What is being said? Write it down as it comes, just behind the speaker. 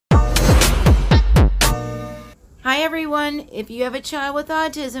Hi everyone, if you have a child with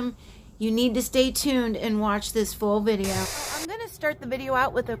autism, you need to stay tuned and watch this full video. I'm going to start the video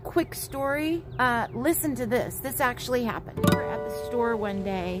out with a quick story. Listen to this. This actually happened. We were at the store one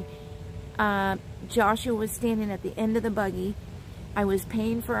day. Joshua was standing at the end of the buggy. I was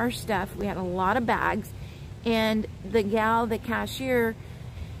paying for our stuff. We had a lot of bags. And the gal, the cashier,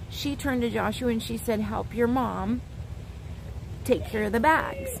 she turned to Joshua and she said, "Help your mom take care of the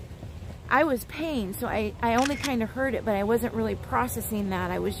bags." I was paying, so I only kind of heard it, but I wasn't really processing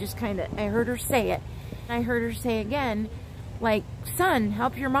that. I was just I heard her say it. I heard her say again, like, "Son,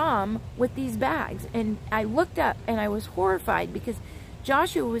 help your mom with these bags." And I looked up and I was horrified because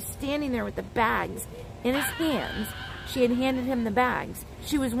Joshua was standing there with the bags in his hands. She had handed him the bags.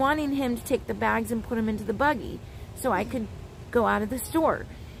 She was wanting him to take the bags and put them into the buggy so I could go out of the store.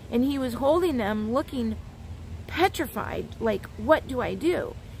 And he was holding them looking petrified, like, what do I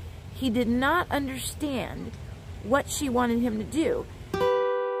do? He did not understand what she wanted him to do.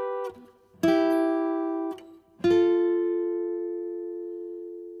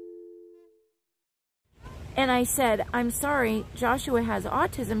 And I said, "I'm sorry, Joshua has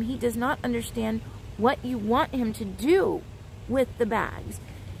autism. He does not understand what you want him to do with the bags.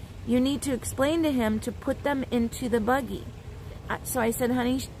 You need to explain to him to put them into the buggy." So I said,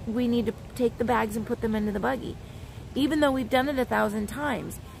 "Honey, we need to take the bags and put them into the buggy." Even though we've done it 1,000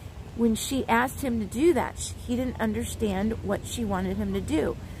 times. When she asked him to do that, he didn't understand what she wanted him to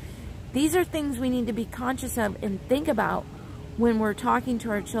do. These are things we need to be conscious of and think about when we're talking to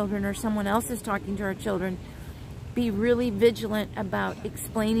our children or someone else is talking to our children. Be really vigilant about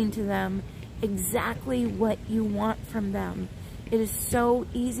explaining to them exactly what you want from them. It is so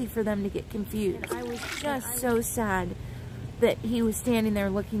easy for them to get confused. I was just so sad that he was standing there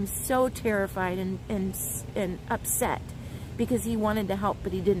looking so terrified and upset, because he wanted to help,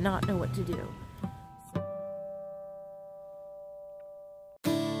 but he did not know what to do.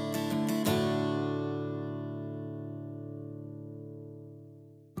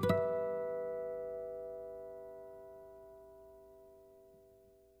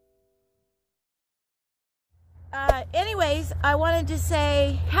 Anyways, I wanted to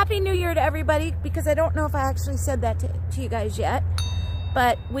say Happy New Year to everybody, because I don't know if I actually said that to you guys yet,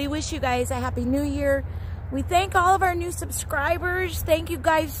 but we wish you guys a Happy New Year. We thank all of our new subscribers. Thank you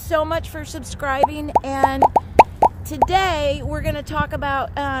guys so much for subscribing. And today we're going to talk about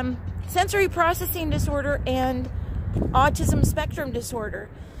sensory processing disorder and autism spectrum disorder,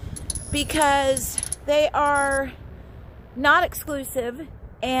 because they are not exclusive.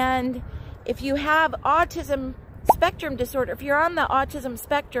 And if you have autism spectrum disorder, if you're on the autism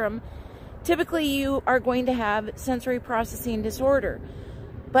spectrum, typically you are going to have sensory processing disorder.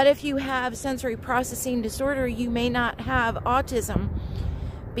 But if you have sensory processing disorder, you may not have autism,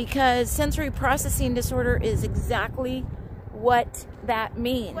 because sensory processing disorder is exactly what that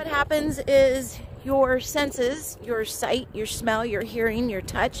means. What happens is your senses, your sight, your smell, your hearing, your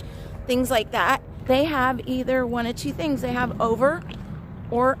touch, things like that, they have either one of two things. They have over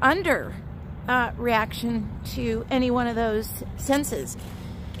or under reaction to any one of those senses.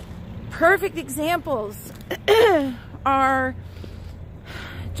 Perfect examples are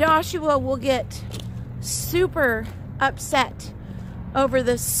Joshua will get super upset over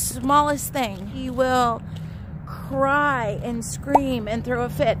the smallest thing. He will cry and scream and throw a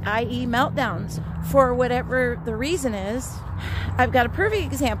fit, i.e. meltdowns, for whatever the reason is. I've got a perfect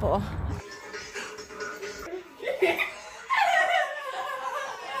example.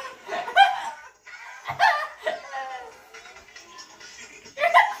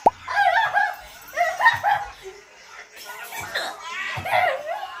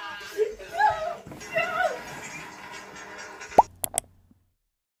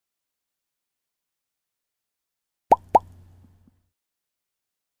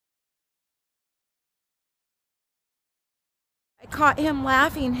 I caught him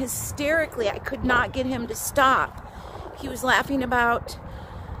laughing hysterically. I could not get him to stop. He was laughing about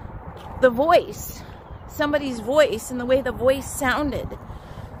the voice, somebody's voice, and the way the voice sounded.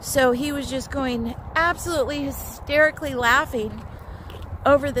 So he was just going absolutely hysterically laughing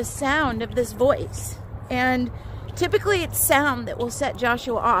over the sound of this voice. And typically it's sound that will set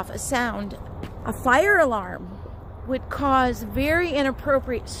Joshua off, a sound. A fire alarm would cause very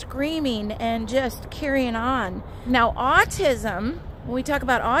inappropriate screaming and just carrying on. Now, autism, when we talk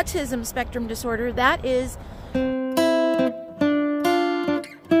about autism spectrum disorder, that is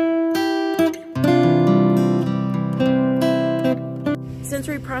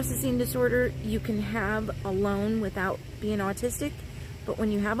sensory processing disorder you can have alone without being autistic, but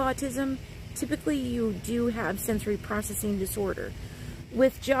when you have autism, typically you do have sensory processing disorder.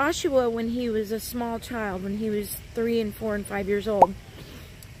 With Joshua, when he was a small child, when he was 3 and 4 and 5 years old,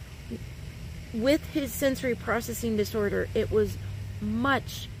 with his sensory processing disorder, it was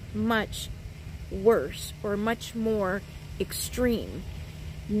much, much worse or much more extreme.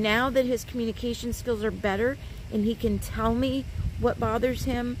 Now that his communication skills are better and he can tell me what bothers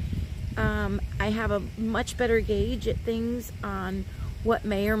him, I have a much better gauge at things on what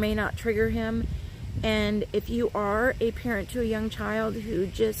may or may not trigger him. And if you are a parent to a young child who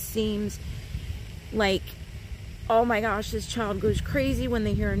just seems like, oh my gosh, this child goes crazy when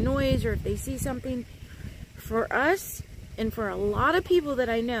they hear a noise or if they see something, for us and for a lot of people that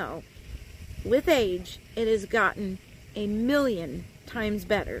I know, with age, it has gotten a million times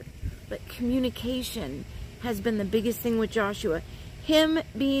better. But communication has been the biggest thing with Joshua. Him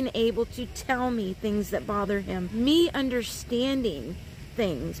being able to tell me things that bother him, me understanding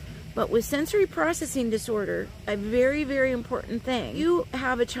things. But with sensory processing disorder, a very, very important thing, you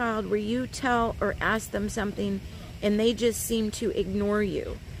have a child where you tell or ask them something and they just seem to ignore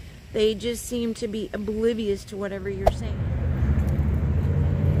you. They just seem to be oblivious to whatever you're saying.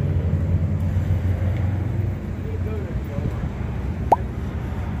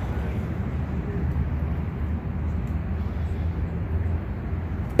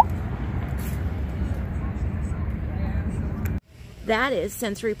 That is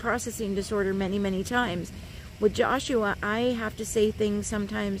sensory processing disorder many, many times. With Joshua, I have to say things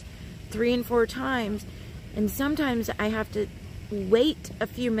sometimes 3 and 4 times, and sometimes I have to wait a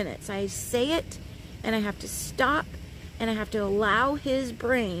few minutes. I say it, and I have to stop, and I have to allow his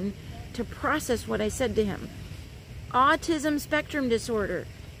brain to process what I said to him. Autism spectrum disorder,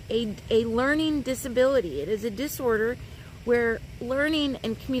 a learning disability. It is a disorder where learning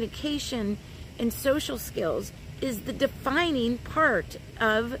and communication and social skills is the defining part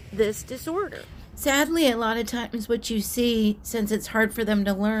of this disorder. Sadly, a lot of times what you see, since it's hard for them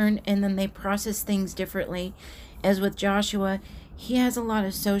to learn and then they process things differently, as with Joshua, he has a lot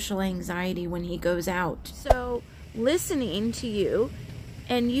of social anxiety when he goes out. So listening to you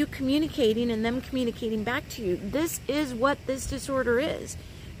and you communicating and them communicating back to you, this is what this disorder is.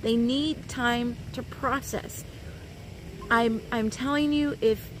 They need time to process. I'm telling you,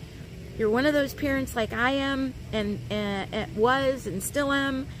 if you're one of those parents like I am and was and still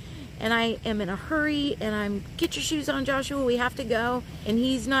am, and I am in a hurry and I'm, get your shoes on, Joshua, we have to go, and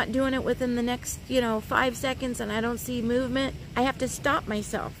he's not doing it within the next 5 seconds and I don't see movement, I have to stop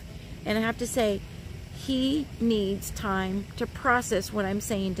myself and I have to say, he needs time to process what I'm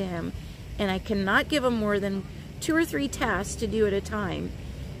saying to him, and I cannot give him more than 2 or 3 tasks to do at a time,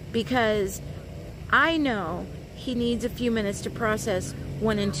 because I know he needs a few minutes to process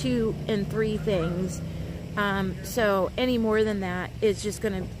 1 and 2 and 3 things. So any more than that is just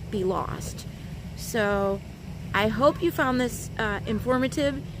going to be lost. So I hope you found this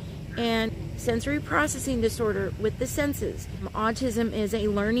informative. And sensory processing disorder with the senses. Autism is a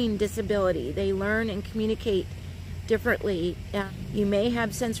learning disability. They learn and communicate differently. You may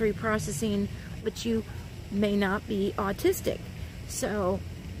have sensory processing, but you may not be autistic. So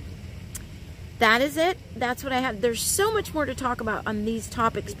that is it. That's what I have. There's so much more to talk about on these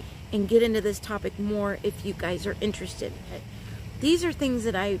topics and get into this topic more if you guys are interested. These are things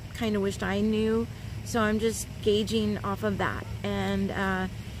that I kind of wished I knew, so I'm just gauging off of that. And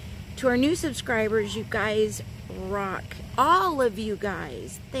to our new subscribers, you guys rock. All of you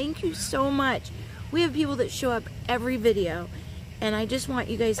guys, thank you so much. We have people that show up every video, and I just want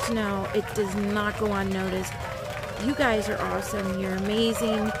you guys to know it does not go unnoticed. You guys are awesome. You're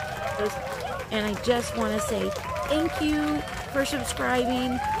amazing. And I just want to say thank you for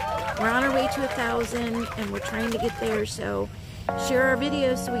subscribing. We're on our way to 1,000 and we're trying to get there, so share our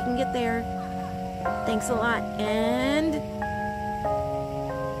videos so we can get there. Thanks a lot, and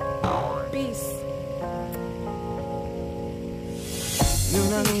peace.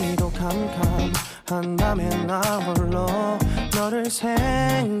 유난히도 캄캄한 밤에 나 홀로 너를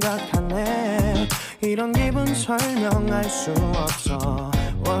생각하네. 이런 기분 설명할 수 없어.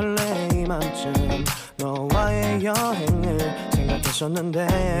 원래 이맘쯤 너와의 여행을 생각했었는데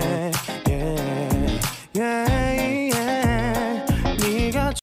yeah, yeah.